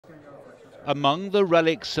Among the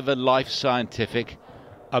relics of a life scientific,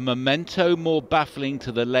 a memento more baffling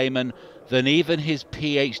to the layman than even his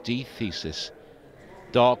PhD thesis.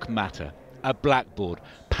 Dark matter, a blackboard,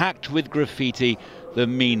 packed with graffiti, the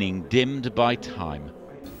meaning dimmed by time.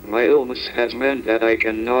 My illness has meant that I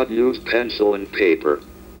cannot use pencil and paper.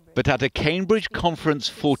 But at a Cambridge conference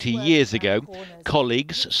 40 years ago,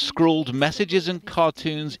 colleagues scrawled messages and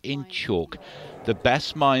cartoons in chalk. The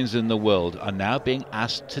best minds in the world are now being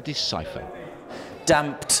asked to decipher.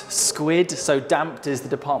 Damped squid. So damped is the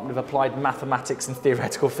Department of Applied Mathematics and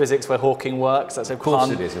Theoretical Physics where Hawking works. That's a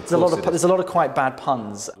pun. There's a lot of quite bad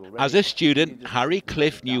puns. As a student, Harry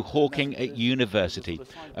Cliff knew Hawking at university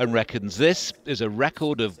and reckons this is a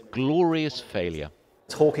record of glorious failure.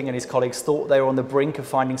 Hawking and his colleagues thought they were on the brink of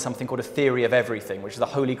finding something called a theory of everything, which is the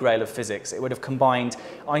holy grail of physics. It would have combined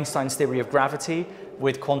Einstein's theory of gravity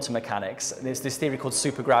with quantum mechanics. There's this theory called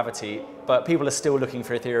supergravity, but people are still looking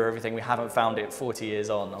for a theory of everything. We haven't found it 40 years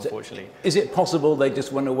on, unfortunately. So is it possible they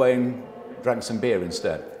just went away and drank some beer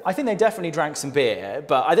instead? I think they definitely drank some beer,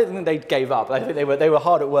 but I don't think they gave up. I think they were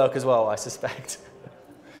hard at work as well, I suspect.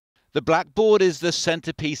 The blackboard is the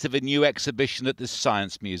centrepiece of a new exhibition at the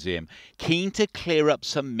Science Museum, keen to clear up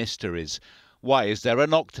some mysteries. Why is there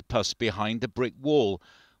an octopus behind a brick wall?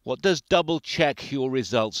 What does double-check your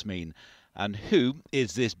results mean? And who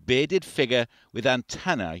is this bearded figure with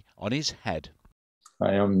antennae on his head?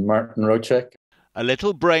 I am Martin Roczek. A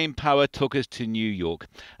little brain power took us to New York,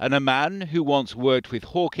 and a man who once worked with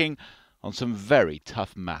Hawking on some very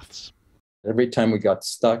tough maths. Every time we got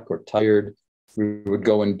stuck or tired, we would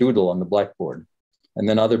go and doodle on the blackboard. And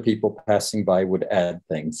then other people passing by would add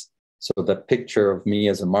things. So the picture of me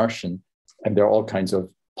as a Martian, and there are all kinds of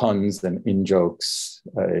puns and in-jokes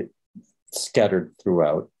scattered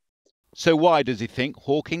throughout. So why does he think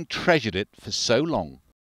Hawking treasured it for so long?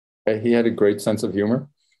 He had a great sense of humor.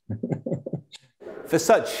 For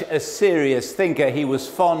such a serious thinker, he was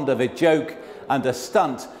fond of a joke and a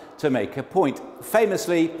stunt to make a point.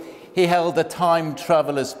 Famously, he held a time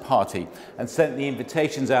traveller's party and sent the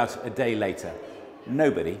invitations out a day later.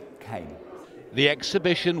 Nobody came. The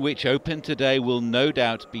exhibition, which opened today, will no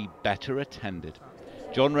doubt be better attended.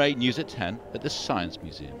 John Ray, News at 10 at the Science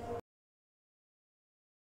Museum.